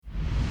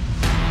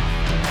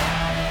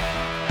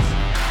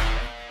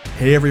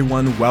Hey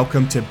everyone,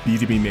 welcome to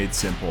B2B Made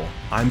Simple.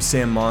 I'm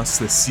Sam Moss,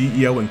 the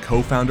CEO and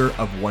co-founder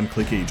of One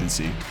Click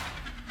Agency.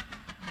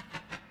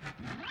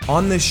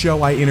 On this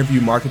show, I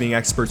interview marketing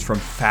experts from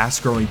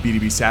fast-growing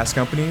B2B SaaS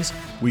companies.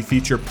 We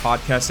feature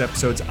podcast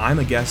episodes I'm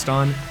a guest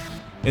on,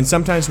 and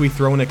sometimes we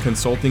throw in a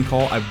consulting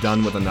call I've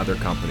done with another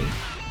company.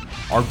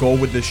 Our goal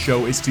with this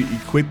show is to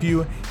equip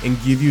you and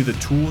give you the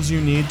tools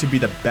you need to be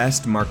the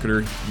best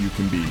marketer you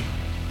can be.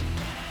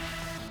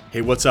 Hey,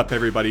 what's up,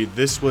 everybody?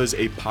 This was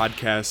a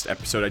podcast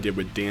episode I did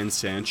with Dan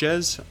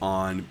Sanchez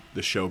on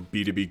the show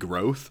B2B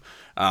Growth.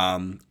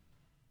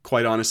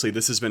 Quite honestly,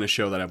 this has been a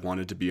show that I've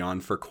wanted to be on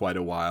for quite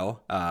a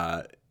while.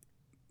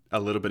 A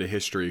little bit of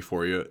history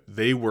for you.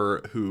 They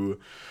were who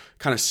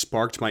kind of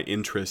sparked my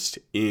interest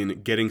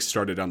in getting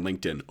started on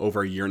LinkedIn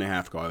over a year and a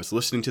half ago. I was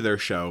listening to their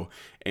show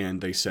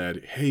and they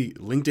said, hey,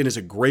 LinkedIn is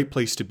a great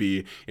place to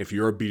be if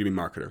you're a B2B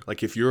marketer.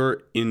 Like if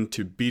you're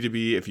into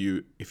B2B,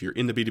 if you're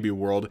in the B2B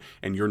world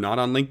and you're not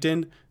on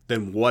LinkedIn,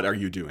 then what are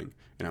you doing?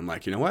 And I'm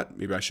like, you know what?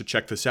 Maybe I should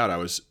check this out. I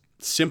was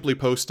simply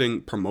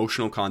posting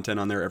promotional content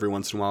on there every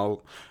once in a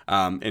while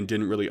and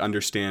didn't really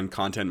understand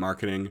content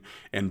marketing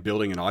and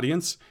building an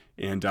audience.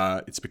 And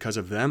it's because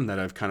of them that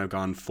I've kind of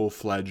gone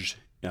full-fledged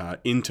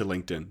into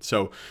LinkedIn.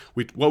 So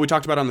what we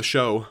talked about on the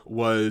show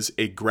was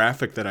a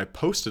graphic that I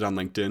posted on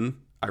LinkedIn,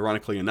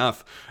 ironically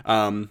enough,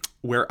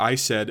 where I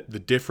said the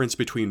difference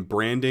between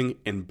branding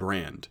and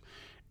brand.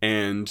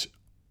 And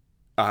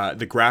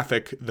the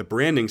graphic, the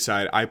branding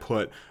side, I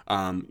put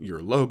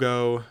your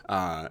logo,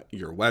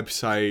 your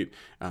website,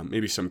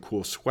 maybe some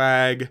cool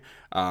swag,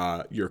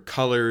 your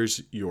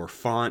colors, your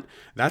font.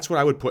 That's what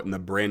I would put in the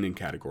branding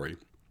category.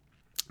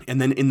 And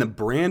then in the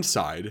brand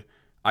side,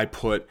 I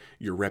put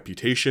your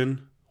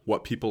reputation,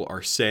 what people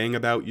are saying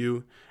about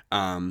you,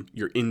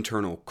 your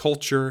internal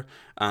culture,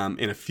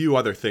 and a few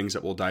other things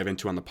that we'll dive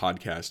into on the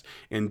podcast.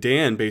 And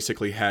Dan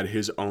basically had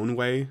his own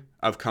way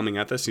of coming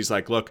at this. He's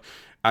like, look,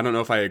 I don't know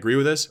if I agree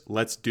with this.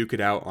 Let's duke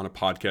it out on a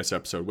podcast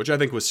episode, which I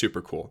think was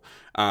super cool.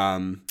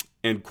 And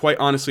quite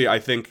honestly, I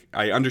think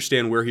I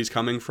understand where he's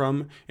coming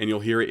from, and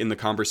you'll hear it in the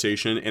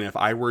conversation. And if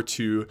I were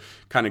to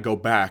kind of go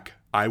back,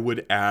 I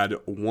would add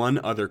one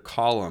other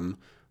column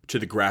to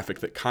the graphic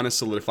that kind of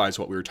solidifies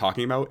what we were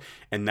talking about,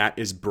 and that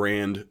is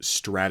brand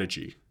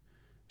strategy.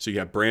 So you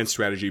have brand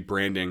strategy,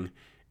 branding,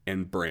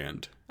 and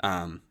brand.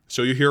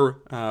 So you hear,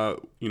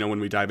 when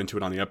we dive into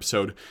it on the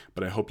episode,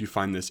 but I hope you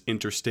find this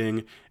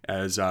interesting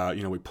as,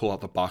 we pull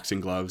out the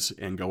boxing gloves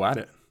and go at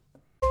it.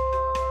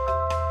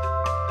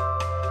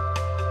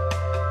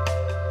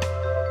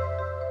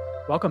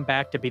 Welcome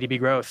back to B2B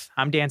Growth.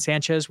 I'm Dan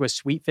Sanchez with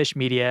Sweetfish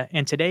Media,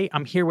 and today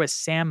I'm here with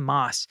Sam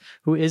Moss,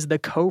 who is the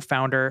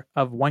co-founder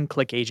of One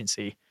Click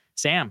Agency.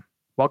 Sam,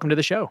 welcome to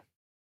the show.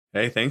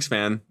 Hey, thanks,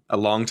 man. A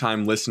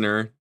longtime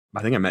listener.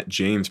 I think I met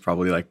James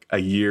probably like a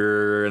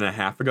year and a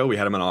half ago. We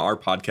had him on our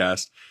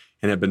podcast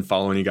and have been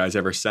following you guys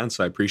ever since.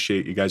 So I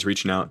appreciate you guys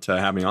reaching out to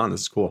have me on.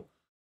 This is cool.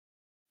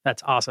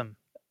 That's awesome.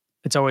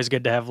 It's always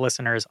good to have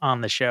listeners on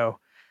the show.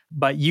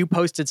 But you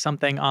posted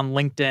something on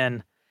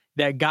LinkedIn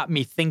that got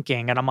me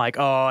thinking, and I'm like,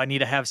 oh, I need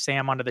to have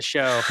Sam onto the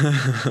show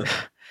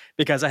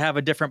because I have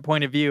a different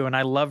point of view, and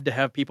I love to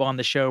have people on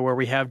the show where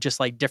we have just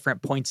like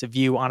different points of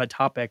view on a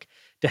topic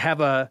to have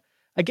I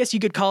guess you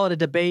could call it a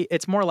debate.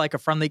 It's more like a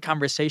friendly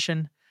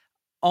conversation.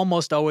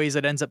 Almost always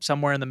it ends up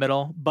somewhere in the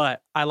middle,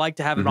 but I like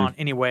to have it on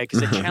anyway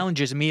because it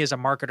challenges me as a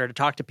marketer to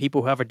talk to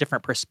people who have a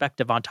different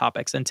perspective on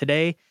topics. And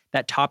today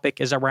that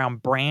topic is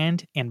around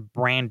brand and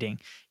branding.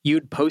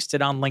 You'd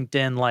posted on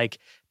LinkedIn like,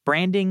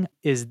 branding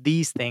is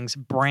these things,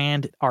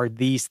 brand are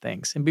these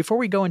things. And before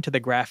we go into the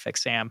graphics,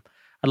 Sam,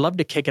 I'd love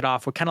to kick it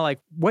off with kind of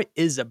like, what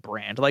is a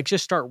brand? Like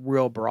just start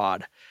real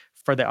broad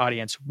for the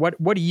audience. What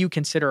do you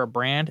consider a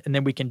brand? And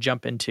then we can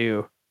jump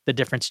into the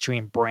difference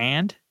between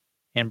brand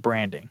and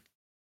branding.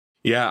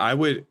 Yeah,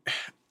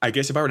 I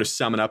guess if I were to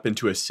sum it up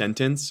into a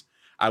sentence,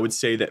 I would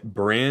say that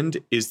brand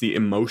is the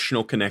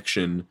emotional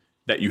connection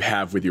that you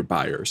have with your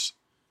buyers.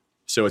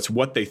 So it's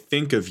what they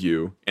think of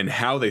you and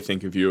how they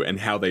think of you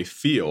and how they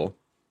feel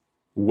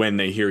when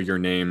they hear your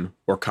name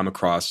or come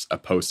across a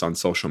post on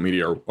social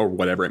media or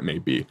whatever it may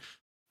be.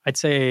 I'd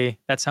say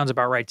that sounds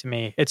about right to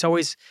me. It's a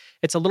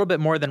little bit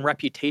more than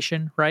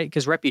reputation, right?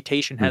 Because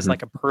reputation has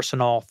like a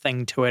personal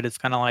thing to it. It's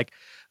kind of like,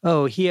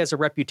 oh, he has a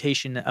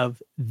reputation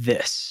of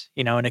this,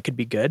 and it could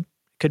be good,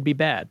 it could be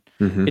bad.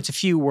 It's a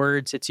few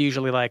words. It's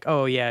usually like,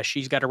 oh yeah,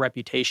 she's got a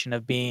reputation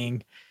of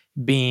being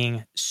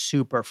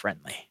super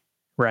friendly,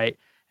 right?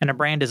 And a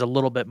brand is a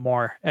little bit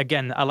more,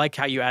 again, I like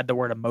how you add the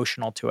word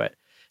emotional to it.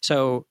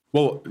 So,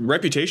 well,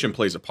 reputation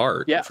plays a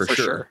part, for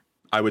sure.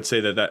 I would say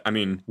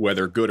that,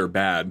 whether good or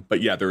bad,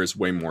 but yeah, there is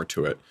way more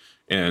to it.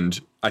 And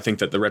I think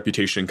that the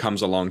reputation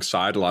comes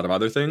alongside a lot of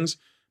other things,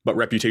 but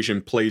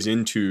reputation plays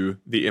into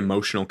the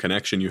emotional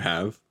connection you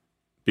have.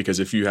 Because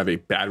if you have a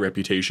bad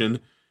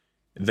reputation,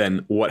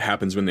 then what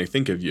happens when they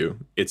think of you?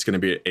 It's going to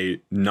be a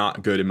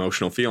not good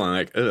emotional feeling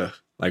like, ugh,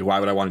 like why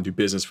would I want to do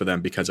business for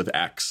them because of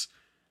X?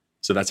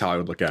 So that's how I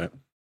would look at it.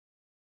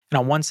 And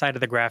on one side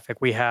of the graphic,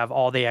 we have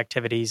all the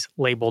activities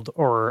labeled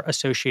or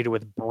associated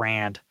with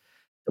brand.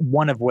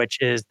 one of which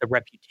is the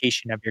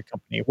reputation of your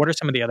company. What are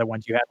some of the other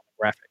ones you had on the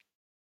graphic?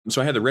 So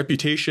I had the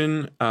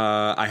reputation.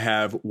 I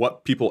have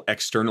what people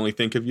externally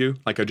think of you.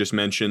 Like I just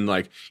mentioned,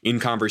 like in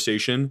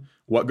conversation,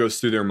 what goes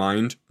through their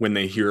mind when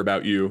they hear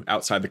about you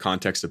outside the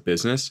context of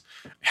business,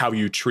 how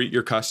you treat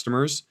your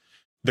customers,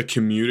 the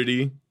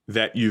community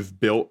that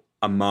you've built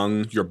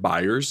among your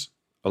buyers.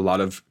 A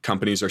lot of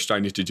companies are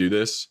starting to do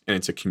this, and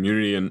it's a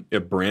community and a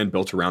brand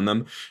built around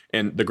them.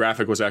 And the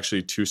graphic was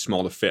actually too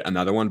small to fit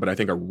another one, but I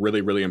think a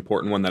really, really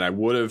important one that I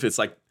would have, it's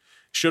like,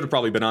 should have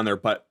probably been on there,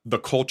 but the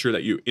culture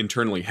that you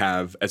internally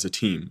have as a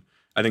team,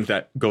 I think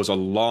that goes a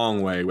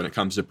long way when it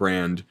comes to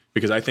brand,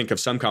 because I think of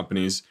some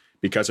companies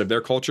because of their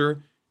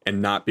culture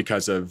and not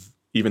because of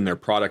even their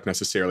product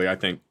necessarily. I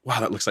think, wow,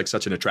 that looks like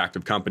such an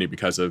attractive company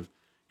because of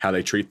how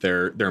they treat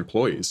their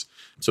employees.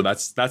 So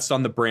that's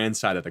on the brand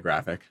side of the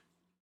graphic.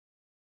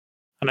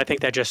 And I think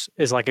that just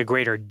is like a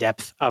greater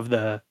depth of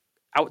the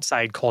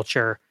outside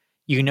culture.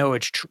 You know,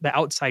 the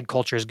outside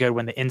culture is good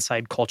when the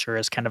inside culture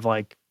is kind of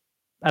like,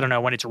 I don't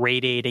know, when it's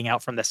radiating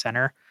out from the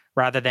center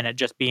rather than it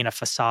just being a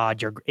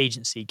facade your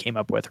agency came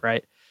up with,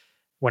 right?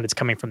 When it's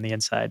coming from the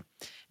inside.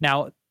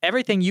 Now,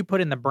 everything you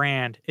put in the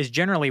brand is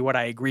generally what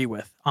I agree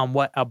with on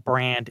what a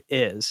brand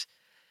is.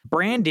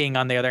 Branding,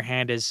 on the other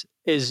hand, is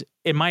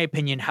in my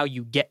opinion, how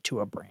you get to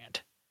a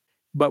brand.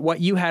 But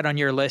what you had on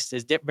your list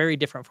is very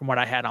different from what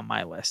I had on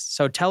my list.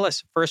 So tell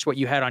us first what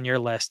you had on your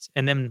list,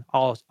 and then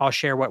I'll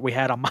share what we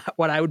had on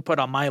what I would put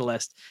on my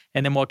list,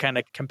 and then we'll kind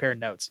of compare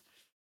notes.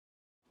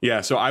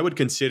 Yeah, so I would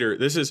consider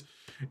this is,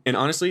 and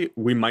honestly,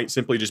 we might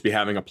simply just be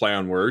having a play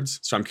on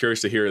words. So I'm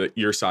curious to hear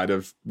your side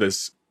of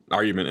this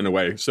argument in a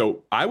way.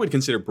 So I would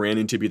consider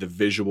branding to be the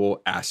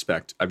visual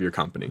aspect of your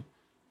company,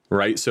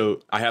 right?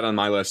 So I had on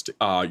my list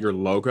your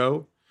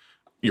logo,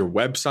 your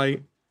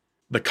website,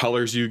 the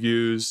colors you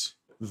use,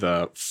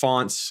 the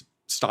fonts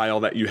style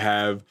that you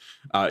have,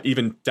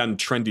 even done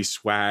trendy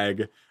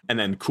swag, and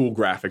then cool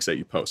graphics that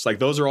you post. Like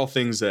those are all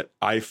things that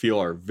I feel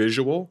are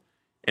visual,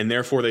 and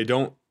therefore they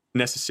don't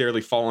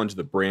necessarily fall into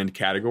the brand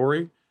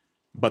category,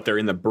 but they're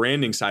in the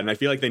branding side. And I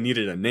feel like they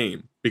needed a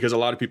name, because a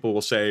lot of people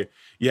will say,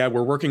 yeah,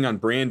 we're working on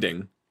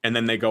branding. And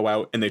then they go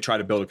out and they try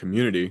to build a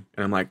community.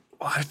 And I'm like,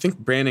 well, I think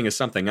branding is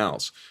something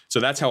else.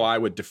 So that's how I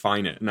would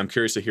define it. And I'm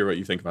curious to hear what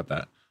you think about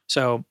that.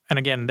 So, and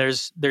again,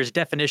 there's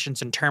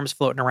definitions and terms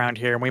floating around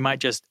here, and we might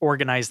just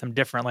organize them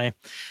differently.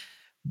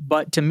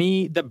 But to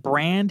me, the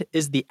brand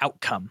is the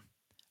outcome,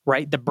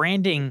 right? The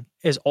branding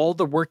is all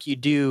the work you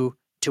do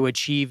to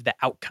achieve the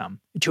outcome,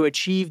 to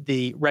achieve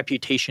the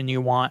reputation you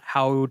want,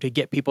 how to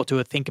get people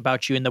to think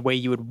about you in the way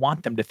you would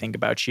want them to think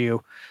about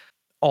you,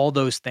 all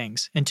those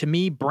things. And to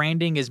me,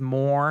 branding is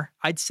more,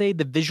 I'd say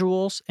the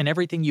visuals and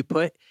everything you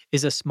put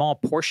is a small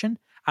portion.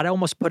 I'd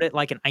almost put it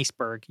like an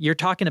iceberg. You're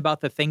talking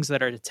about the things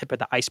that are the tip of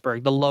the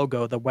iceberg, the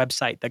logo, the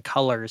website, the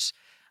colors,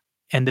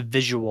 and the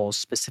visuals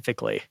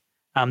specifically.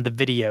 The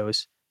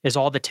videos is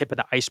all the tip of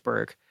the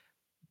iceberg.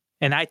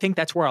 And I think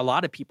that's where a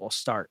lot of people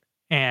start.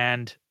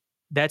 And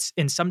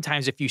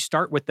sometimes if you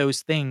start with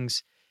those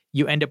things,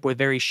 you end up with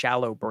very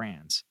shallow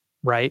brands,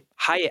 right?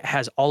 Hyatt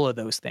has all of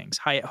those things,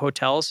 Hyatt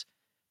Hotels,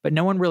 but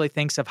no one really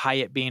thinks of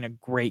Hyatt being a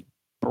great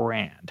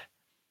brand.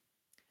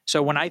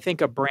 So when I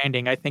think of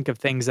branding, I think of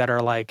things that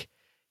are like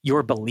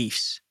your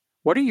beliefs.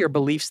 What are your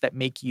beliefs that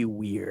make you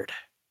weird,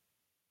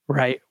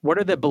 right? What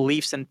are the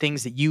beliefs and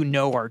things that you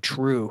know are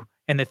true,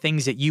 and the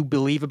things that you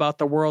believe about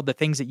the world, the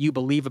things that you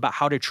believe about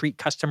how to treat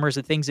customers,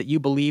 the things that you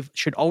believe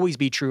should always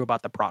be true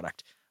about the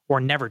product or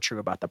never true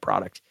about the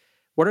product?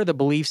 What are the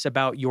beliefs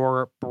about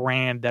your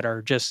brand that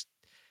are just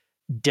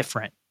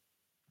different?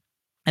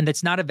 And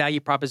that's not a value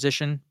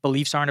proposition.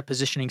 Beliefs aren't a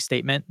positioning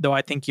statement, though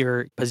I think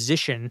your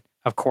position,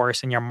 of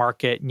course, and your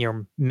market and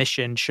your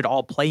mission should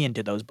all play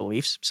into those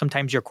beliefs.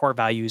 Sometimes your core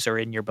values are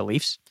in your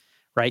beliefs,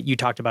 right? You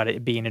talked about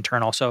it being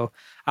internal. So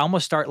I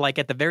almost start like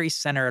at the very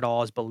center it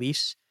all is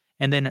beliefs.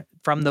 And then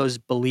from those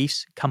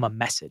beliefs come a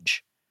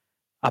message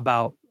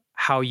about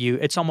how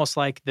it's almost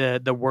like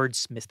the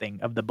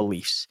wordsmithing of the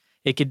beliefs.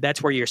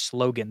 That's where your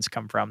slogans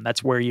come from.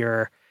 That's where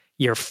your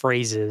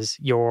phrases,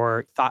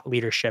 your thought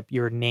leadership,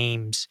 your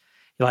names.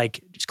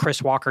 Like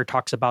Chris Walker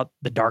talks about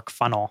the dark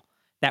funnel.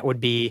 That would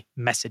be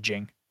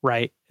messaging,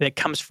 right? It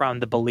comes from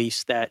the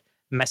beliefs that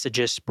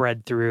messages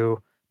spread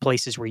through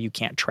places where you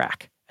can't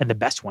track, and the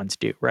best ones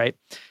do, right?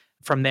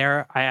 From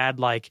there, I add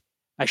like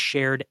a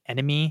shared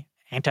enemy,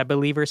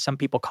 anti-believers. Some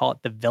people call it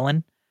the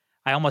villain.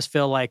 I almost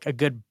feel like a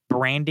good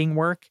branding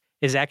work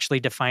is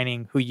actually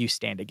defining who you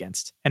stand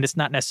against. And it's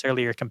not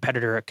necessarily your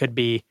competitor. It could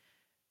be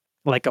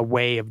like a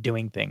way of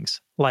doing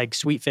things. Like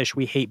Sweetfish,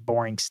 we hate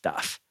boring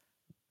stuff,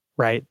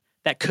 right?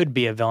 That could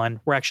be a villain.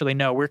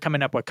 We're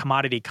coming up with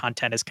commodity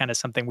content as kind of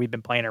something we've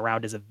been playing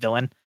around as a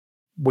villain.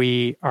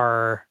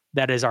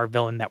 That is our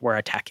villain that we're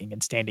attacking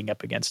and standing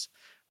up against.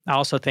 I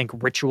also think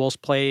rituals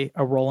play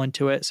a role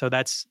into it. So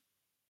that's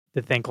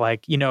to think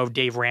like,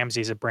 Dave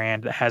Ramsey's a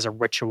brand that has a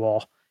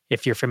ritual.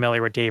 If you're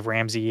familiar with Dave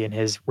Ramsey and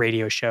his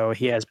radio show,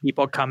 he has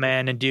people come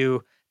in and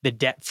do the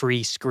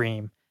debt-free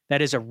scream.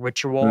 That is a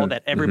ritual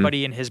that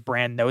everybody in his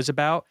brand knows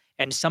about.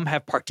 and some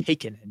have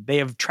partaken in. They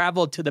have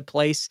traveled to the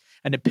place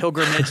and a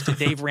pilgrimage to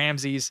Dave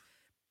Ramsey's,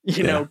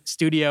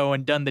 studio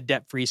and done the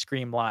debt-free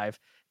Scream live.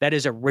 That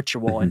is a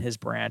ritual in his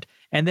brand.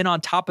 And then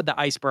on top of the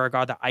iceberg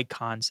are the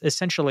icons.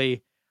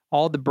 Essentially,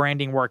 all the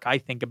branding work I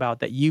think about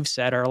that you've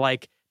said are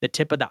like the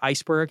tip of the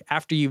iceberg.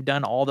 After you've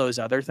done all those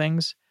other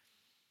things,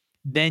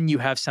 then you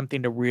have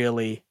something to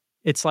really,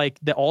 it's like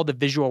all the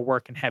visual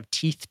work can have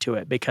teeth to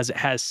it because it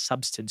has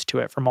substance to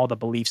it from all the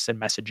beliefs and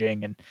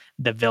messaging and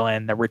the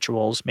villain, the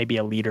rituals, maybe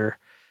a leader.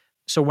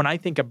 So when I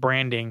think of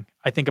branding,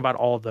 I think about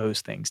all of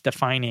those things,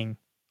 defining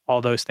all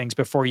those things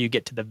before you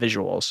get to the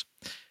visuals.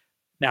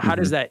 Now, how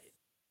does that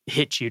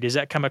hit you? Does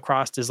that come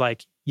across as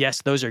like,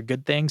 yes, those are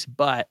good things,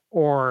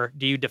 or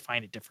do you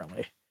define it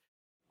differently?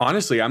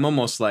 Honestly, I'm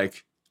almost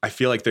like, I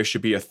feel like there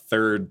should be a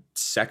third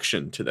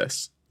section to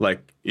this.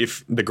 Like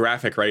if the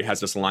graphic, right, has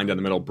this line down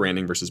the middle,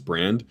 branding versus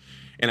brand.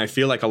 And I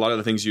feel like a lot of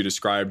the things you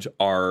described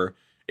are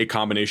a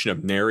combination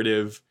of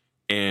narrative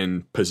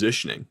and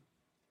positioning.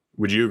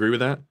 Would you agree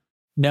with that?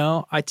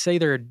 No, I'd say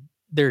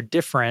they're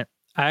different.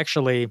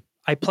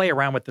 I play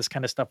around with this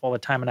kind of stuff all the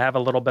time, and I have a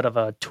little bit of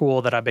a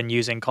tool that I've been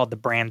using called the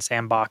Brand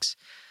Sandbox.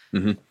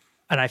 And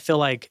I feel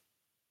like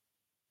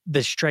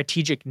the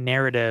strategic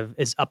narrative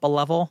is up a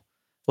level.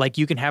 Like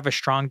you can have a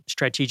strong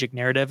strategic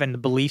narrative and the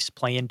beliefs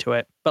play into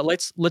it. But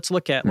let's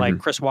look at like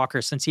Chris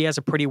Walker, since he has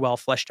a pretty well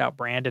fleshed out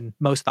brand and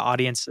most of the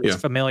audience is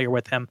familiar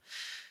with him.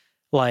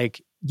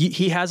 Like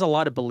he has a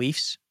lot of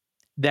beliefs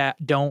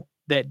that don't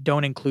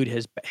include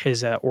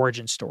his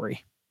origin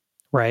story,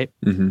 right?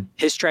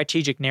 His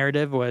strategic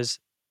narrative was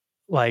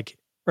like,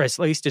 or at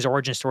least his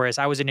origin story is,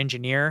 I was an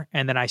engineer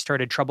and then I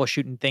started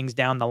troubleshooting things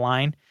down the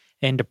line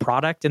into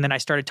product. And then I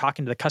started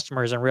talking to the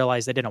customers and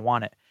realized they didn't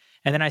want it.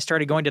 And then I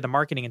started going to the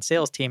marketing and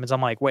sales team and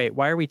I'm like, wait,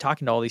 why are we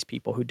talking to all these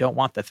people who don't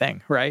want the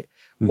thing, right?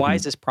 Why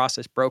is this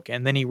process broken?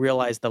 And then he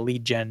realized the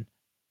lead gen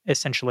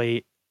and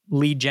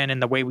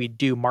the way we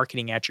do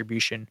marketing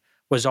attribution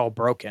was all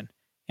broken.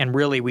 And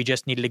really, we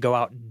just needed to go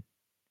out and,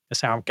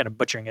 I'm kind of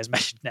butchering his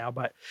message now,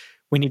 but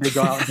we need to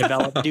go out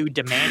and do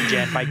demand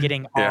gen by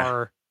getting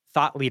our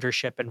thought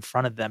leadership in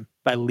front of them,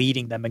 by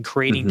leading them and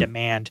creating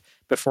demand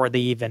before they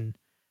even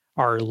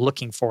are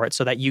looking for it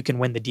so that you can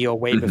win the deal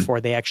way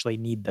before they actually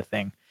need the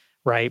thing,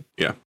 right?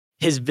 Yeah.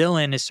 His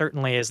villain is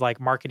certainly like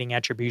marketing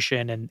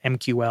attribution and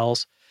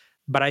MQLs,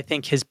 but I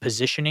think his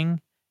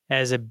positioning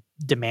as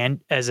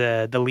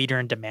the leader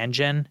in demand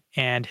gen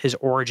and his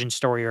origin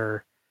story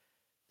are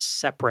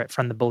separate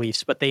from the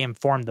beliefs, but they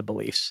inform the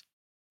beliefs.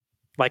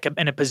 Like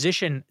in a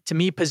position, to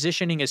me,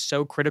 positioning is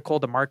so critical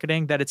to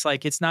marketing that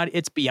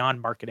it's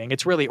beyond marketing.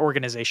 It's really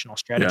organizational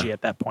strategy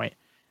at that point,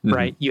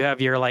 right? You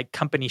have your like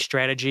company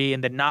strategy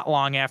and then not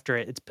long after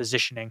it, it's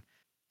positioning.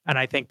 And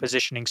I think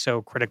positioning is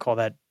so critical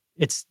that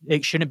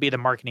it shouldn't be the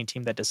marketing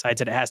team that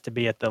decides it. It has to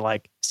be at the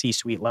like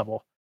C-suite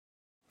level.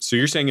 So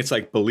you're saying it's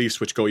like beliefs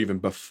which go even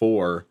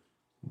before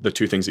the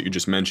two things that you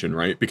just mentioned,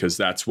 right? Because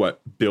that's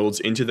what builds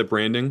into the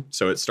branding.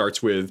 So it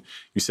starts with,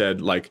 you said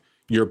like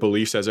your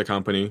beliefs as a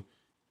company,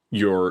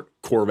 your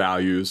core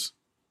values,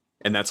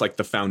 and that's like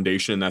the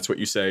foundation. That's what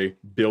you say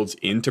builds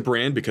into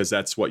brand because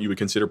that's what you would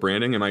consider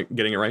branding. Am I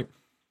getting it right?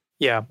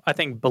 Yeah, I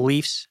think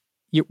beliefs,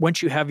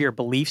 once you have your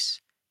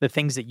beliefs, the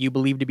things that you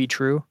believe to be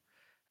true,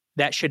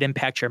 that should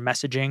impact your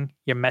messaging.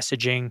 Your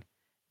messaging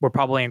will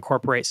probably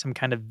incorporate some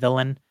kind of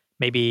villain.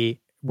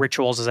 Maybe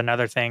rituals is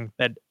another thing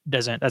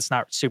that's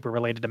not super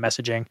related to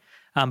messaging.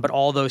 But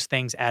all those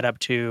things add up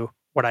to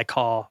what I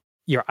call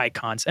your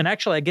icons. And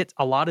actually, I get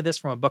a lot of this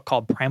from a book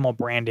called Primal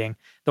Branding,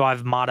 though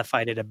I've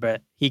modified it a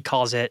bit. He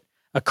calls it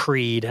a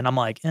creed. And I'm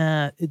like,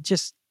 it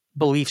just,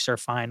 beliefs are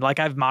fine. Like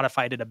I've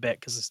modified it a bit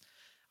because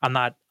I'm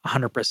not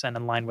 100%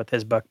 in line with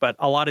his book. But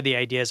a lot of the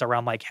ideas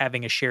around like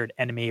having a shared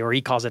enemy, or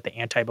he calls it the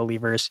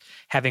anti-believers,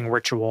 having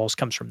rituals,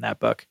 comes from that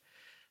book.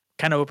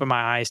 Kind of opened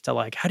my eyes to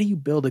like, how do you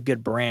build a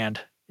good brand?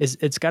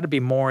 It's got to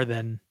be more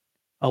than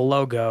a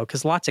logo,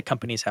 because lots of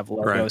companies have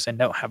logos and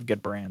don't have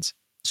good brands.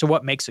 So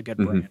what makes a good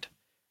brand?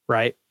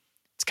 Right?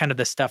 It's kind of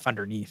the stuff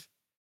underneath.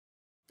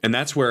 And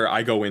that's where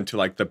I go into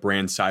like the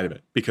brand side of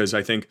it, because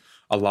I think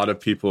a lot of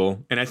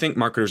people, and I think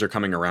marketers are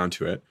coming around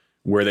to it,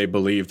 where they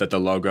believe that the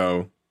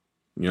logo,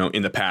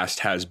 in the past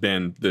has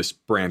been this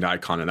brand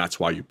icon and that's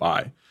why you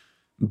buy.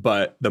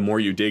 But the more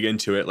you dig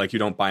into it, like you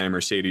don't buy a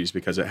Mercedes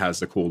because it has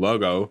the cool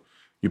logo.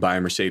 You buy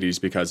a Mercedes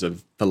because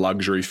of the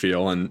luxury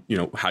feel and,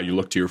 how you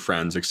look to your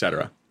friends, et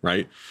cetera.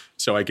 Right?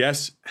 So I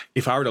guess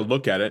if I were to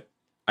look at it,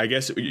 I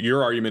guess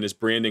your argument is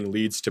branding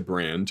leads to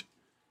brand.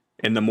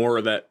 And the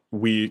more that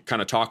we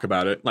kind of talk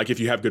about it, like if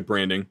you have good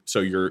branding,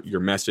 so your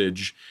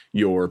message,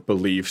 your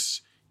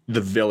beliefs, the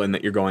villain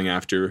that you're going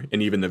after,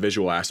 and even the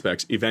visual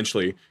aspects,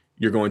 eventually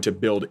you're going to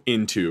build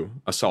into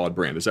a solid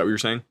brand. Is that what you're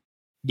saying?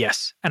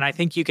 Yes. And I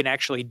think you can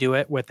actually do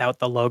it without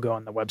the logo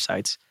on the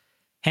websites.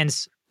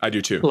 Hence, I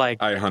do too. I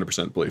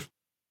 100% believe.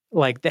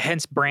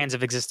 Hence brands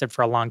have existed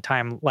for a long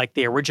time. Like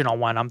the original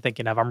one I'm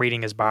thinking of, I'm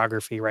reading his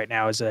biography right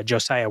now, is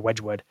Josiah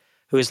Wedgwood,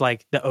 who is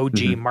like the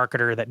OG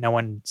marketer that no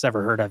one's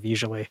ever heard of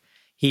usually.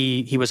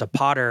 He was a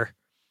potter,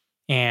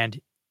 and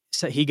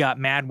so he got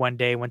mad one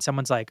day when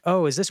someone's like,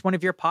 "Oh, is this one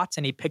of your pots?"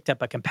 And he picked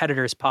up a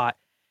competitor's pot.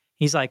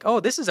 He's like, "Oh,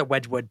 this is a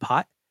Wedgwood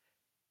pot."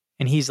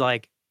 And he's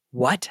like,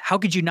 "What? How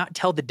could you not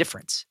tell the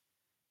difference?"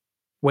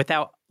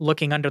 Without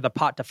looking under the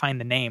pot to find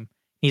the name.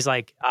 He's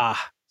like,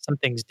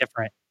 something's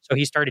different. So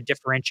he started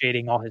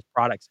differentiating all his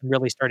products and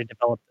really started to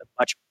develop a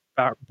much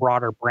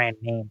broader brand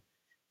name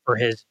for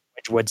his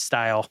Wedgwood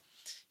style.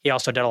 He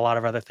also did a lot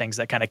of other things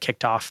that kind of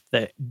kicked off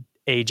the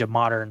age of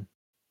modern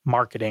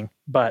marketing.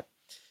 But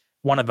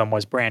one of them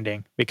was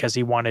branding, because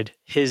he wanted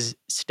his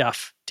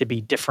stuff to be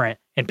different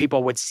and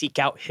people would seek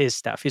out his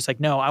stuff. He's like,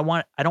 "No, I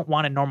don't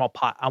want a normal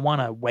pot. I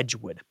want a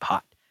Wedgwood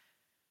pot."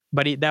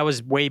 But that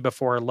was way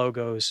before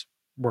logos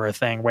were a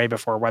thing, way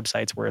before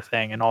websites were a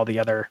thing, and all the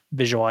other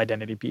visual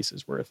identity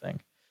pieces were a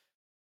thing.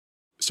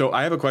 So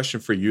I have a question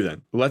for you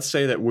then. Let's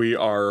say that we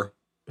are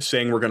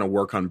saying we're going to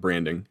work on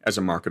branding as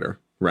a marketer,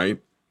 right?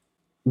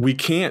 We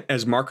can't,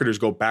 as marketers,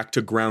 go back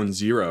to ground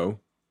zero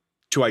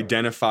to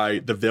identify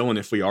the villain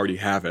if we already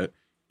have it,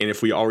 and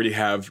if we already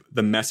have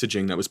the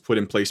messaging that was put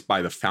in place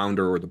by the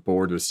founder or the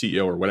board or the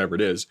CEO or whatever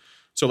it is.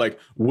 So like,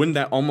 wouldn't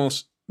that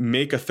almost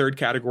make a third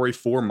category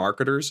for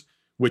marketers,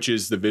 which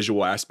is the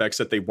visual aspects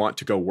that they want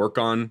to go work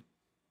on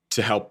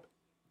to help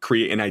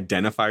create an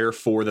identifier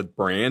for the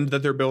brand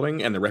that they're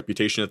building and the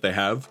reputation that they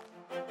have?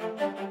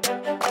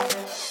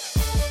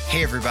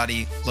 Hey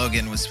everybody,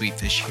 Logan with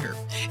Sweetfish here.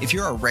 If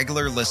you're a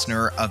regular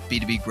listener of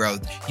B2B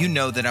Growth, you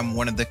know that I'm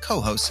one of the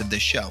co-hosts of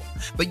this show,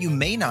 but you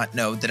may not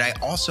know that I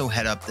also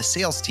head up the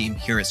sales team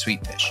here at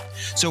Sweetfish.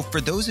 So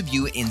for those of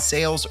you in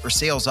sales or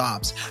sales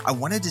ops, I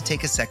wanted to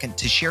take a second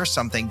to share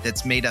something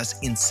that's made us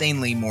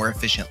insanely more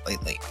efficient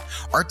lately.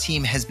 Our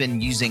team has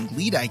been using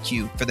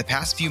LeadIQ for the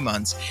past few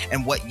months,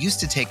 and what used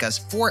to take us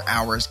 4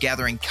 hours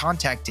gathering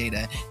contact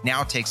data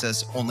now takes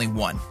us only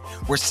 1.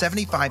 We're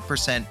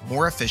 75%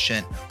 more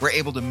efficient. We're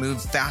able to move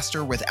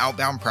faster with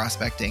outbound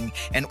prospecting,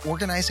 and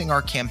organizing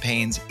our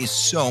campaigns is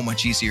so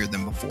much easier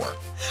than before.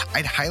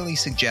 I'd highly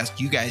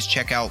suggest you guys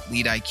check out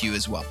LeadIQ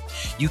as well.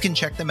 You can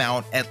check them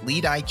out at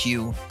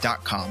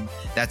leadiq.com.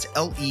 That's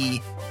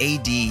LEADIQ.com.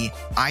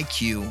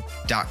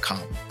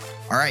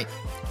 All right,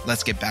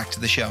 let's get back to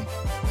the show.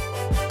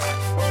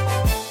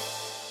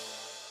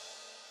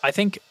 I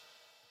think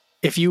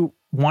if you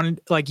wanted,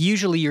 like,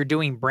 usually you're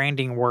doing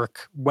branding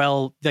work,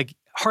 well, like,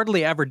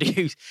 hardly ever do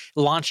you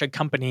launch a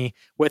company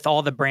with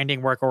all the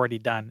branding work already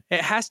done.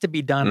 It has to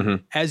be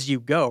done as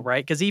you go,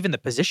 right? Because even the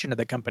position of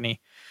the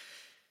company,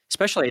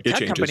 especially a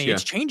tech company,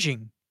 it's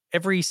changing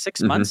every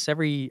 6 months,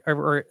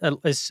 or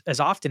as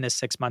often as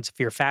 6 months if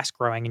you're fast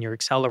growing and you're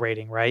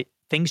accelerating, right?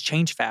 Things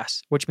change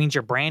fast, which means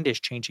your brand is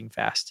changing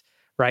fast,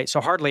 right?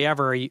 So hardly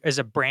ever as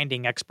a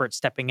branding expert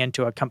stepping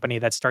into a company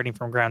that's starting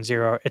from ground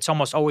zero, it's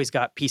almost always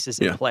got pieces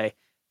in play.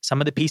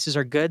 Some of the pieces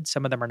are good,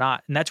 some of them are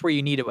not. And that's where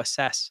you need to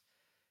assess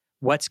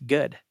what's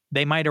good.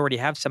 They might already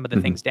have some of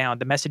the things down.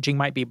 The messaging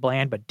might be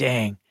bland, but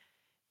dang,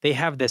 they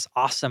have this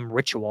awesome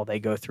ritual they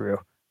go through.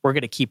 We're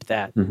going to keep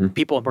that.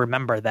 People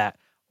remember that.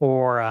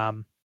 Or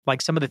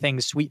like some of the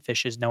things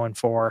Sweetfish is known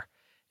for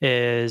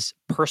is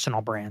personal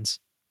brands,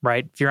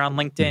 right? If you're on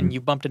LinkedIn, you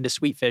bumped into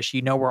Sweetfish,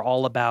 you know we're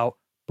all about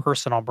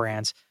personal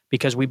brands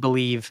because we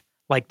believe,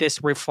 like,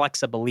 this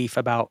reflects a belief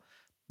about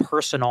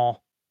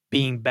personal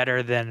being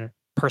better than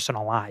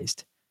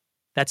personalized.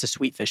 That's a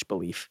Sweetfish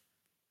belief.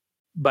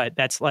 But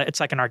it's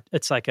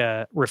like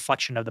a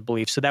reflection of the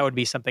belief. So that would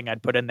be something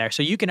I'd put in there.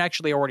 So you can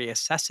actually already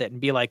assess it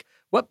and be like,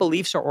 what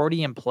beliefs are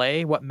already in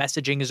play? What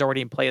messaging is already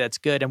in play that's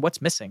good? And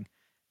what's missing?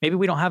 Maybe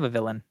we don't have a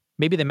villain.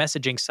 Maybe the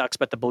messaging sucks,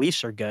 but the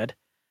beliefs are good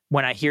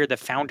when I hear the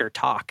founder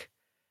talk.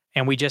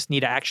 And we just need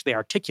to actually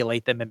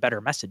articulate them in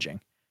better messaging.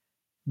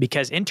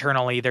 Because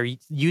internally, they're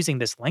using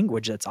this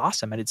language that's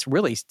awesome. And it's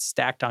really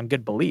stacked on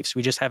good beliefs.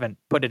 We just haven't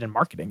put it in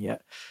marketing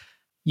yet.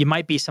 You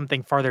might be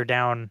something farther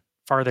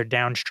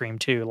downstream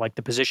too, like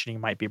the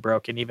positioning might be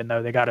broken, even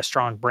though they got a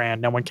strong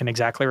brand. No one can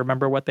exactly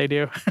remember what they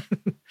do,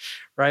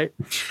 right?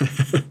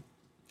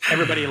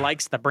 Everybody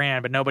likes the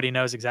brand, but nobody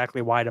knows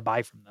exactly why to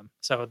buy from them.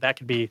 So there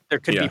could be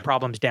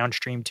problems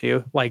downstream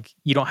too. Like,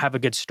 you don't have a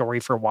good story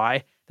for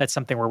why. That's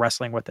something we're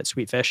wrestling with at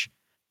Sweetfish,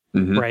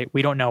 right?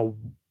 We don't know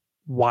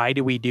why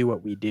do we do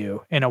what we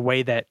do in a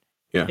way that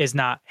is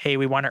not, hey,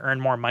 we want to earn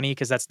more money,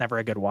 because that's never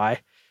a good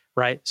why,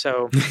 right?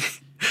 So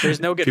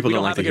there's no good, we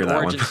don't have a good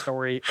origin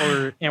story,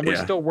 and we're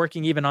still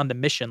working even on the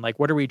mission. Like,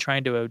 what are we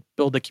trying to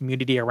build a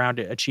community around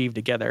to achieve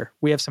together?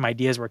 We have some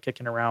ideas we're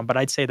kicking around, but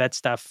I'd say that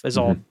stuff is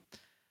all,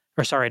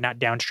 or sorry, not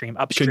downstream,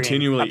 upstream.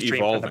 Continually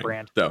upstream evolving, for the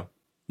brand. though.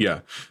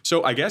 Yeah.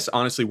 So I guess,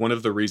 honestly, one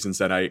of the reasons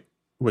that I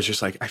was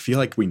just like, I feel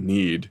like we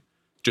need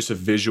just a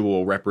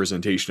visual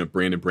representation of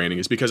brand and branding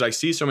is because I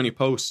see so many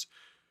posts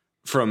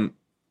from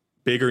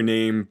bigger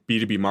name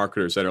B2B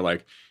marketers that are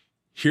like,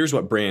 here's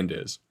what brand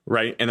is,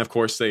 right? And of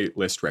course they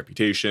list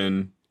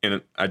reputation,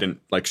 and I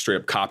didn't like straight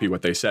up copy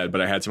what they said, but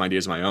I had some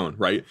ideas of my own,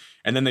 right?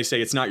 And then they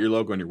say it's not your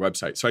logo on your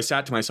website. So I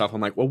sat to myself,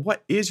 I'm like, well,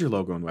 what is your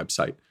logo and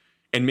website?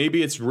 And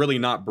maybe it's really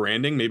not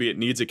branding. Maybe it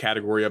needs a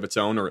category of its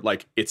own, or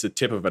like it's a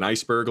tip of an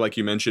iceberg, like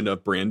you mentioned,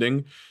 of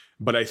branding.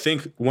 But I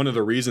think one of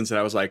the reasons that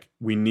I was like,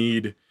 we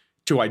need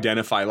to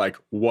identify like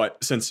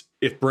what, since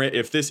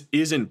if this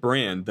isn't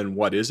brand, then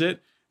what is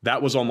it?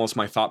 That was almost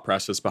my thought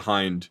process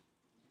behind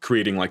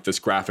creating like this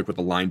graphic with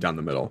a line down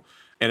the middle.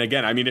 And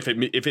again, I mean, if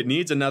it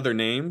needs another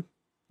name,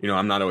 you know,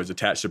 I'm not always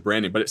attached to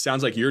branding, but it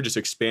sounds like you're just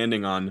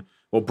expanding on,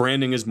 well,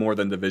 branding is more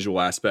than the visual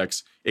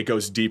aspects. It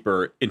goes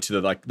deeper into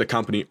the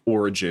company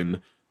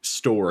origin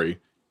story,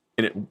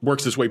 and it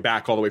works its way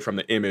back all the way from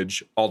the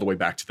image all the way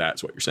back to that,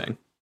 is what you're saying.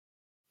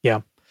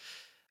 Yeah.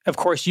 Of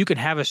course, you can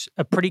have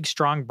a pretty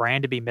strong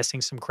brand to be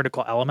missing some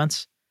critical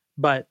elements,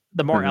 but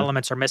the more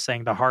elements are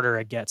missing, the harder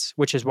it gets,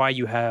 which is why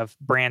you have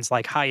brands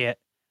like Hyatt,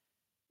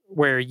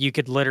 where you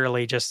could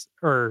literally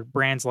or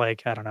brands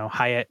like, I don't know,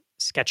 Hyatt,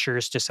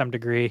 Skechers to some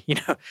degree, you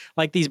know,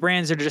 like these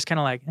brands that are just kind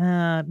of like,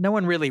 no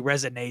one really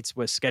resonates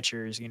with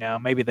Skechers, you know,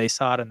 maybe they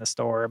saw it in the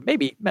store.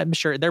 Maybe, I'm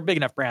sure they're a big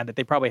enough brand that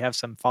they probably have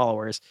some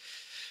followers.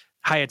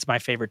 Hyatt's my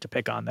favorite to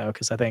pick on though,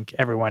 because I think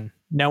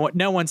no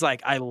one's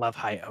like, I love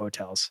Hyatt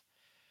hotels.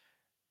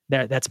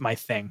 That's my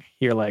thing.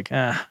 You're like,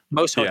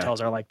 most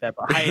hotels are like that,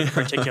 but Hyatt in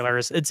particular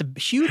it's a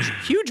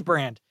huge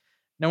brand.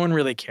 No one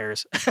really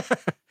cares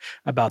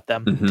about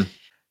them. Mm-hmm.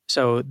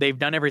 So they've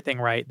done everything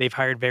right. They've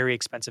hired very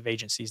expensive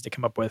agencies to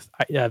come up with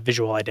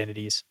visual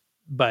identities,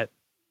 but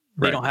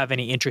they don't have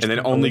any interest. And then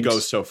it only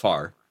goes so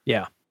far.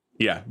 Yeah.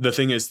 Yeah. The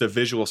thing is, the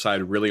visual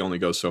side really only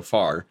goes so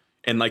far.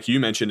 And like you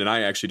mentioned, and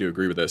I actually do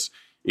agree with this,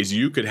 is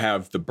you could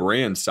have the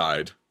brand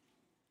side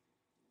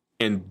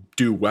and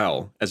do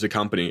well as a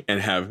company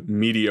and have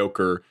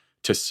mediocre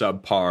to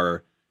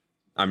subpar,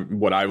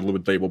 what I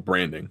would label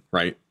branding,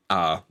 right?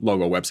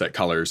 Logo, website,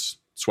 colors,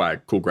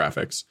 swag, cool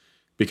graphics.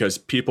 Because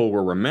people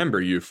will remember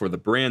you for the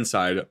brand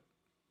side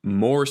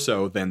more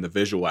so than the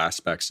visual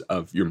aspects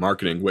of your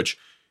marketing, which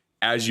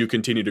as you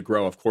continue to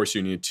grow, of course,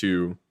 you need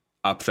to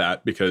up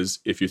that, because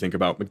if you think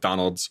about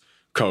McDonald's,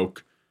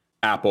 Coke,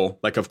 Apple,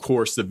 like, of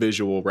course, the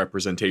visual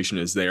representation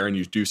is there and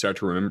you do start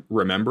to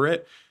remember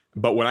it.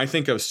 But when I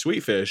think of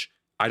Sweetfish,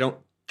 I don't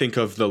think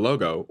of the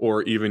logo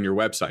or even your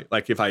website.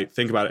 Like if I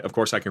think about it, of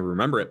course, I can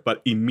remember it.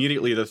 But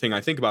immediately the thing I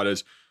think about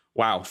is,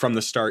 wow, from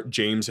the start,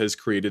 James has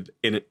created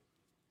an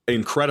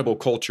incredible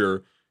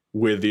culture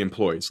with the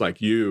employees,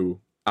 like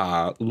you,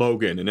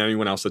 Logan, and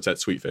anyone else that's at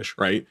Sweetfish,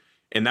 right?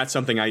 And that's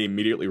something I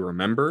immediately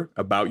remember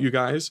about you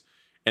guys.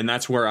 And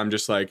that's where I'm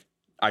just like,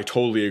 I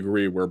totally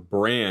agree, where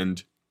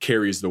brand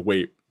carries the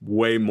weight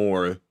way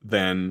more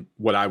than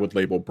what I would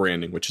label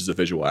branding, which is the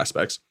visual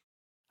aspects.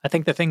 I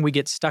think the thing we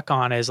get stuck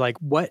on is like,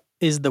 what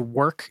is the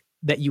work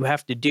that you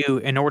have to do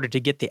in order to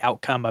get the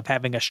outcome of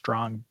having a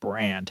strong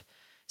brand?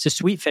 So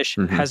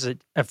Sweetfish has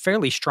a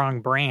fairly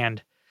strong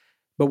brand,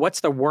 but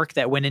what's the work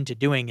that went into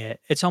doing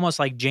it? It's almost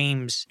like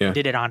James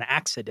did it on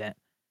accident.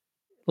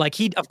 Like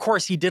of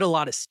course he did a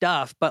lot of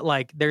stuff, but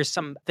like there's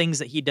some things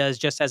that he does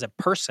just as a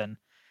person,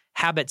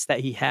 habits that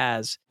he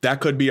has.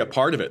 That could be a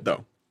part of it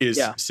though, is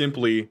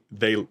simply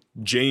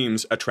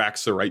James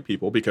attracts the right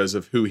people because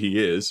of who he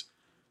is.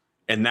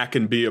 And that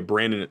can be a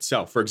brand in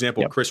itself. For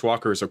example, Chris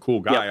Walker is a cool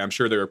guy. I'm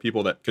sure there are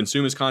people that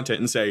consume his content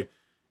and say,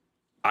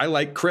 I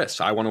like Chris.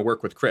 I want to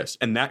work with Chris.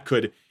 And that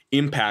could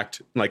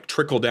impact, like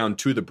trickle down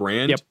to the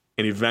brand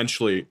and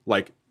eventually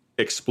like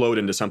explode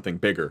into something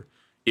bigger.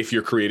 If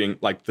you're creating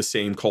like the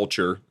same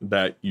culture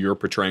that you're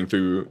portraying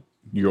through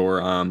your,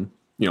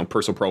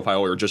 personal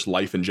profile or just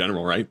life in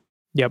general, right?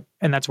 Yep.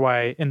 And that's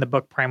why in the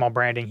book Primal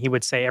Branding, he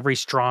would say every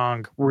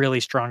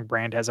really strong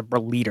brand has a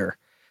leader,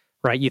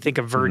 right? You think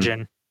of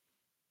Virgin,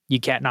 you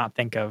can't not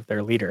think of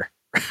their leader.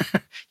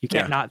 You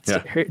can't not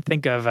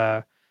think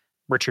of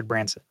Richard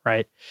Branson,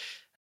 right?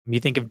 You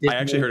think of Disney, I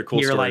actually heard a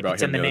cool story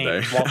about him the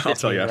other day. I'll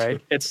tell you.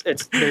 Right?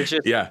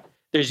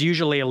 There's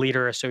usually a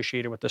leader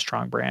associated with a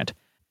strong brand.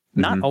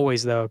 Not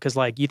always though, because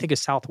like you think of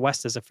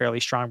Southwest as a fairly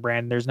strong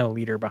brand. There's no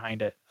leader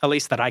behind it, at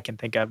least that I can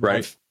think of. Right.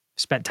 I've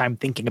spent time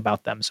thinking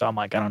about them, so I'm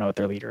like, I don't know what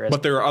their leader is.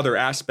 But there are other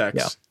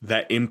aspects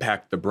that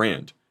impact the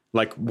brand.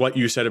 Like what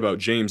you said about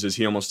James is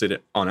he almost did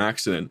it on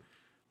accident.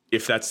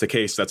 If that's the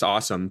case, that's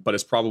awesome. But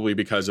it's probably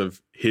because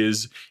of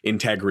his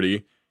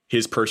integrity,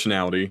 his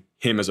personality,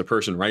 him as a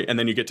person, right? And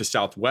then you get to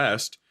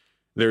Southwest,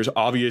 there's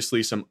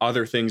obviously some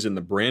other things in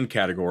the brand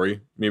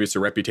category. Maybe it's the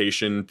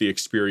reputation, the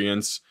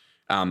experience,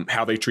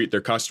 how they treat their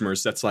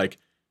customers. That's like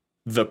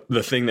the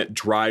thing that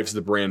drives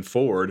the brand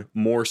forward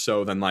more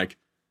so than like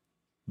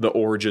not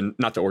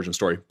the origin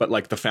story, but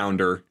like the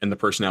founder and the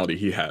personality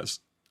he has,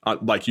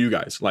 like you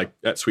guys, like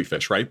at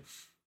Sweetfish, right?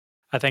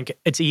 I think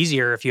it's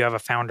easier if you have a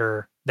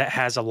founder that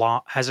has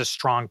a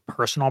strong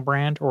personal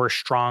brand or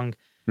strong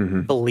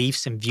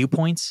beliefs and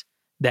viewpoints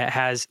that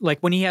has, like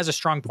when he has a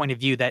strong point of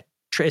view that,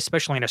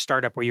 especially in a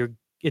startup where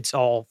it's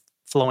all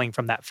flowing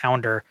from that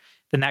founder,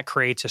 then that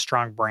creates a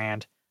strong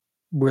brand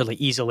really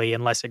easily,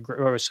 unless it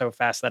grows so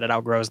fast that it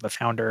outgrows the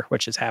founder,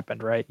 which has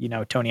happened, right? You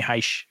know, Tony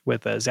Heisch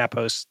with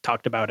Zappos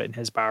talked about it in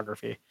his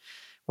biography,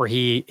 where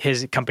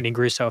his company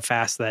grew so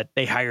fast that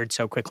they hired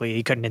so quickly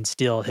he couldn't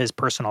instill his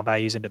personal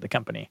values into the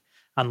company,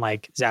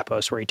 unlike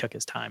Zappos where he took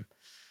his time.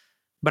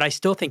 But I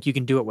still think you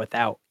can do it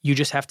without. You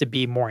just have to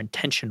be more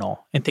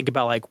intentional and think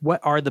about like, what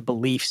are the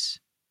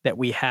beliefs that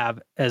we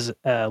have as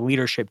a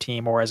leadership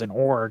team or as an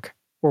org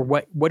or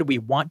what do we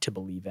want to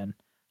believe in?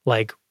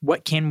 Like,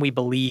 what can we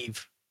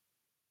believe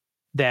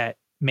that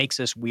makes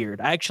us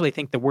weird? I actually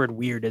think the word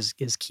weird is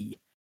key.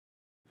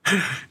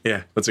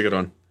 Yeah, that's a good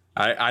one.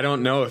 I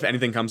don't know if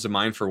anything comes to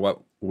mind for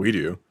what we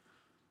do.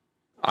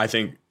 I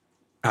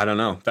don't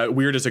know. That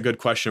weird is a good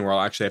question where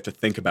I'll actually have to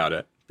think about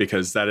it,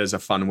 because that is a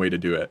fun way to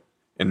do it.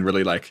 And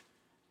really, like,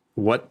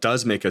 what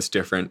does make us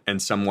different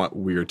and somewhat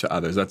weird to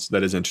others?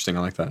 That is interesting.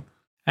 I like that.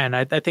 And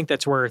I think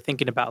that's where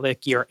thinking about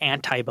like your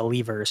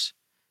anti-believers.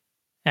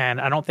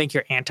 And I don't think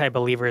your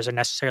anti-believers are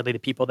necessarily the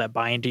people that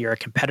buy into you're a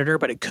competitor,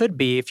 but it could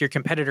be if your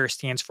competitor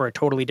stands for a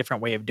totally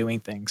different way of doing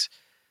things.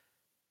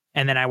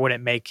 And then I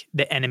wouldn't make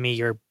the enemy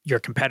your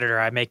competitor.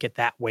 I make it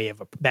that way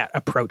of that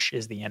approach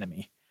is the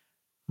enemy,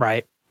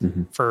 right?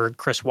 Mm-hmm. For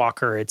Chris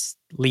Walker, it's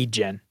lead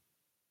gen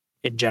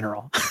in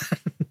general.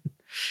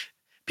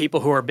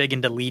 People who are big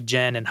into lead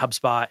gen and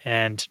HubSpot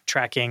and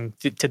tracking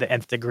to the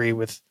nth degree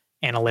with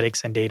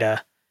analytics and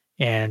data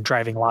and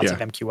driving lots of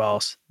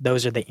MQLs,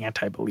 those are the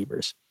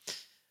anti-believers,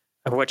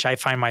 of which I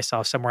find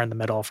myself somewhere in the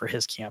middle for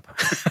his camp.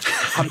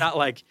 I'm not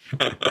like,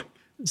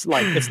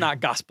 it's not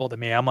gospel to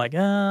me. I'm like,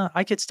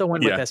 I could still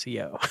win with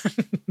SEO.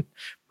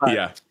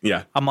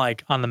 I'm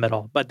like on the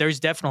middle. But there's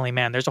definitely,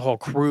 there's a whole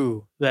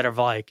crew that have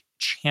like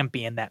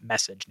championed that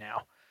message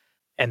now,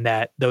 and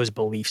that those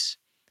beliefs,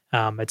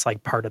 it's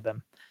like part of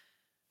them.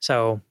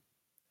 So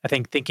I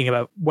think thinking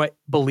about what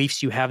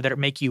beliefs you have that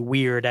make you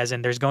weird, as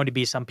in there's going to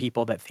be some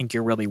people that think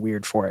you're really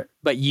weird for it,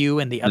 but you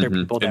and the other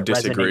people that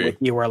resonate with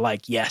you are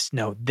like, yes,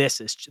 no, this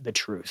is the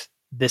truth.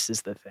 This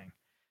is the thing.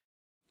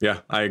 Yeah,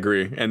 I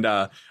agree. And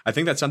I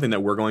think that's something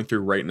that we're going through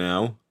right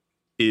now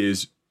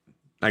is,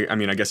 I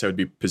mean, I guess I would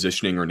be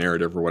positioning or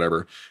narrative or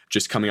whatever,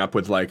 just coming up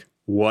with like,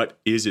 what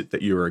is it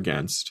that you're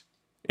against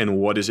and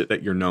what is it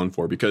that you're known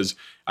for? Because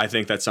I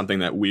think that's something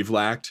that we've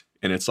lacked.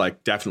 And it's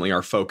like definitely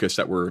our focus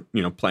that we're,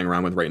 playing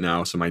around with right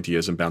now, some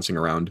ideas and bouncing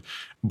around.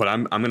 But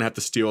I'm going to have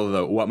to steal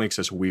the what makes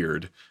us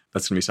weird.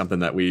 That's going to be something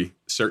that we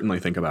certainly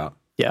think about.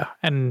 Yeah.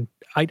 And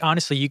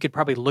honestly, you could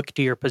probably look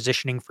to your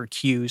positioning for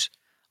cues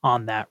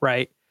on that,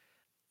 right?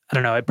 I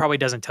don't know. It probably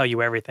doesn't tell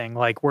you everything.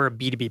 Like, we're a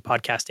B2B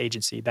podcast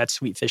agency. That's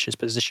Sweetfish's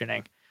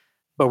positioning.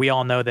 But we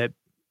all know that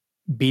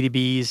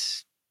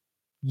B2B's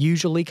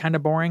usually kind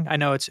of boring. I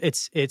know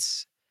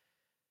it's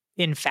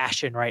in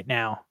fashion right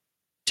now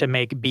to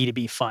make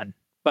B2B fun,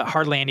 but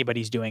hardly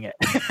anybody's doing it.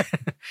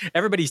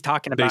 Everybody's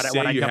talking about it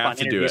when I jump on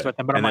interviews with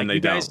them, but I'm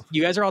like,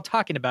 you guys are all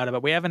talking about it,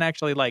 but we haven't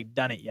actually like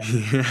done it yet.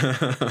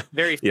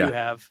 Very few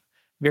have.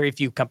 Very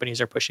few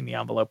companies are pushing the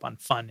envelope on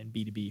fun in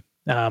B2B.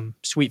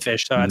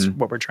 Sweetfish, so that's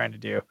what we're trying to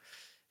do,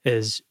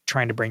 is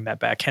trying to bring that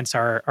back. Hence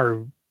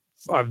our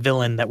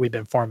villain that we've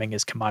been forming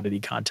is commodity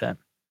content.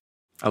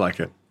 I like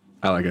it.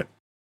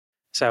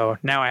 So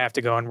now I have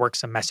to go and work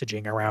some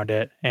messaging around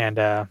it. And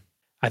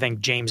I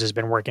think James has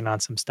been working on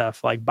some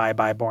stuff like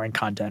bye boring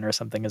content or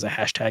something as a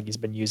hashtag he's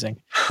been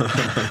using.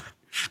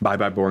 Bye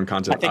boring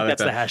content. I think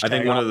that's the hashtag. I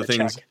think one of the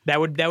things that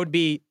would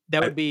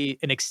be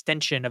an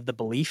extension of the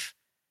belief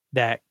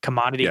that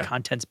commodity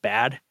content's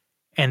bad,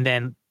 and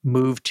then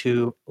move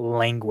to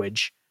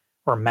language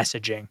or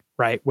messaging,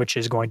 right? Which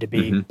is going to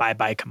be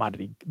bye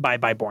commodity,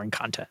 bye boring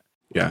content.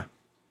 Yeah.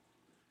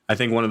 I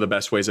think one of the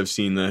best ways I've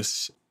seen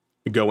this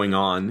going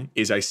on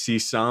is I see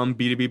some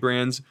B2B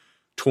brands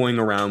toying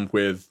around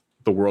with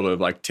the world of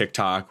like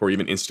TikTok or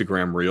even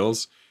Instagram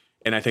Reels.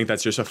 And I think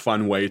that's just a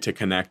fun way to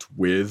connect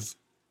with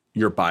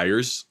your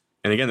buyers.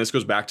 And again, this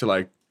goes back to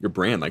like your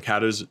brand. Like, how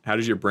does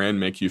your brand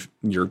make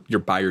your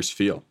buyers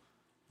feel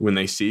when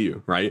they see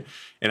you, right?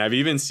 And I've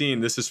even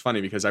seen, this is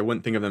funny because I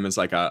wouldn't think of them as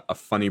like a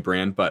funny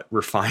brand, but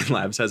Refine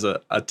Labs has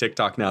a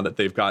TikTok now that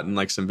they've gotten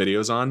like some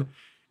videos on.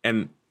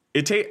 And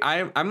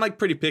I'm like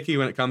pretty picky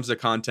when it comes to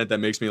content that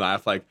makes me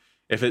laugh. Like,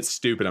 if it's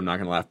stupid, I'm not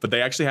going to laugh. But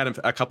they actually had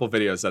a couple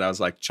videos that I was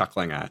like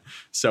chuckling at.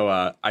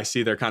 So I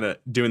see they're kind of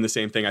doing the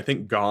same thing. I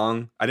think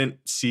Gong, I didn't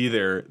see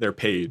their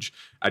page.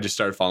 I just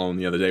started following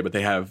the other day, but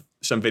they have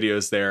some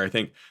videos there. I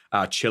think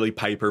Chili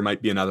Piper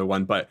might be another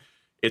one, but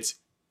it's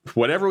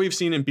whatever we've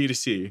seen in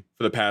B2C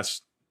for the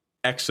past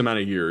X amount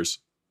of years,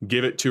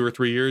 give it 2 or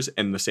 3 years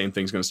and the same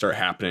thing's going to start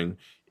happening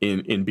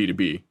in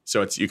B2B.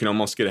 So you can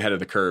almost get ahead of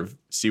the curve,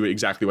 see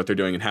exactly what they're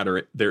doing and how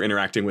they're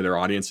interacting with their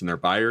audience and their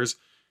buyers,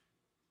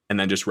 and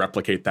then just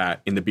replicate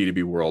that in the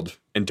B2B world,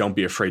 and don't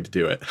be afraid to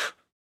do it.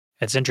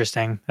 It's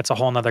interesting. That's a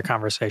whole nother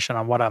conversation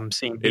on what I'm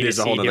seeing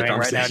B2C doing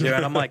right now.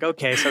 And I'm like,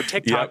 okay, so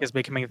TikTok is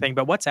becoming a thing,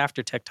 but what's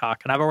after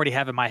TikTok? And I've already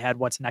have in my head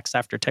what's next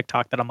after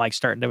TikTok that I'm like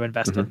starting to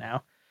invest in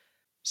now.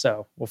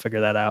 So we'll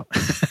figure that out.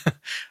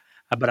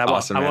 But I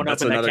won't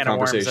open that can of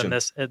worms in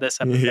this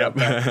episode.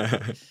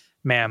 Yep.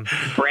 Man,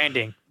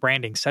 branding,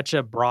 such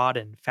a broad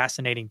and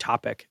fascinating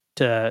topic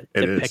to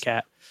pick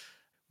at.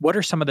 What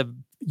are some of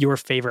your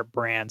favorite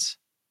brands?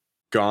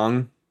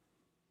 Gong,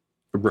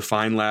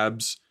 Refine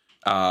Labs,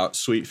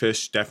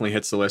 Sweetfish definitely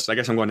hits the list. I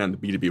guess I'm going down the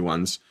B2B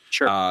ones.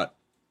 Sure.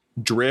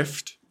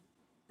 Drift,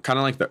 kind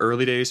of like the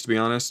early days, to be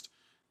honest.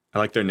 I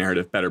like their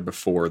narrative better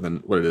before than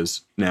what it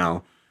is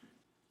now.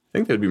 I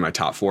think that'd be my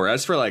top 4.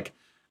 As for like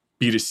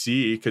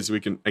B2C, because we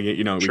can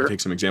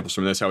take some examples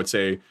from this. I would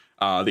say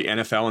the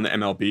NFL and the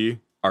MLB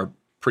are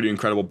pretty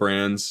incredible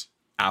brands.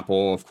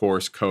 Apple, of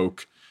course,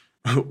 Coke.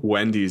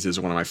 Wendy's is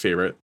one of my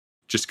favorite.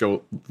 Just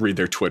go read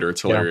their Twitter.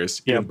 It's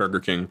hilarious. Yeah. Even Burger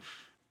King.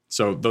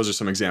 So those are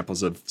some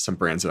examples of some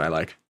brands that I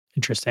like.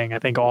 Interesting. I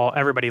think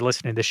everybody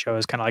listening to this show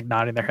is kind of like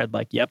nodding their head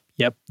like, yep,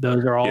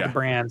 those are all the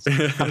brands.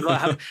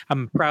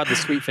 I'm proud the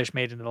Sweetfish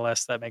made it into the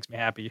list. That makes me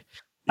happy.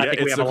 I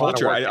think we have a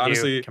lot of work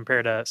to do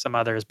compared to some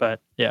others,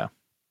 but yeah.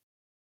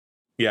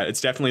 Yeah,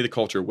 it's definitely the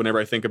culture. Whenever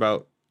I think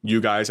about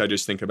you guys, I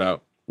just think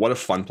about what a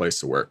fun place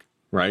to work,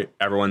 right?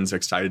 Everyone's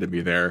excited to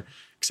be there,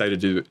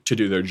 excited to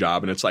do their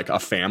job. And it's like a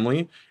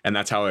family. And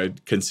that's how I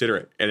consider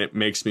it. And it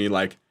makes me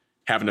like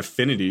have an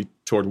affinity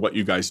toward what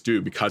you guys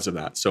do because of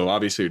that. So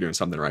obviously you're doing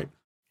something right.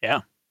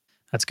 Yeah,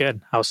 that's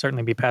good. I'll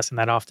certainly be passing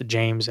that off to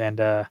James and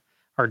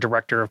our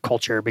director of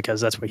culture,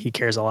 because that's what he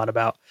cares a lot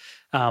about.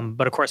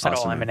 But of course, that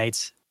all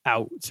emanates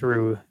out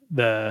through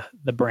the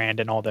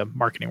brand and all the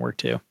marketing work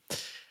too.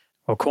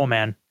 Well, cool,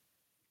 man.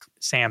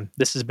 Sam,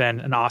 this has been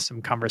an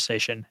awesome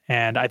conversation,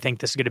 and I think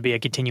this is going to be a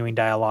continuing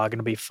dialogue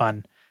and it'll be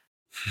fun.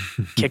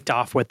 Kicked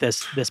off with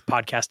this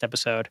podcast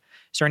episode.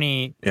 Is there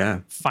any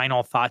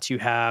final thoughts you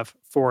have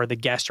for the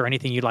guest, or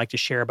anything you'd like to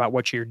share about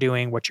what you're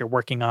doing, what you're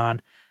working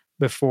on,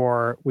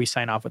 before we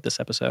sign off with this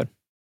episode?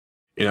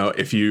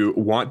 If you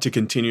want to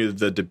continue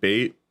the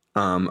debate,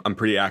 I'm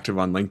pretty active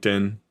on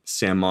LinkedIn.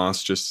 Sam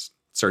Moss, just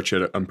search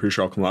it. I'm pretty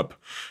sure I'll come up.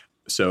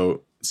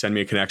 So send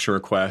me a connection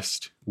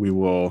request. We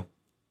will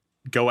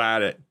go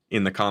at it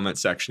in the comment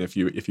section if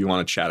you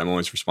want to chat. I'm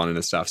always responding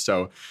to stuff.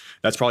 So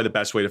that's probably the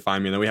best way to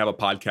find me. And then we have a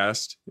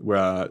podcast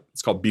where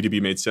it's called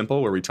B2B Made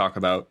Simple, where we talk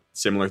about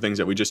similar things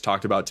that we just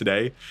talked about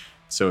today.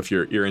 So if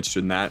you're interested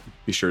in that,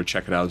 be sure to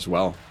check it out as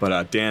well.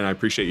 But Dan, I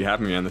appreciate you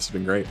having me on. This has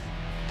been great.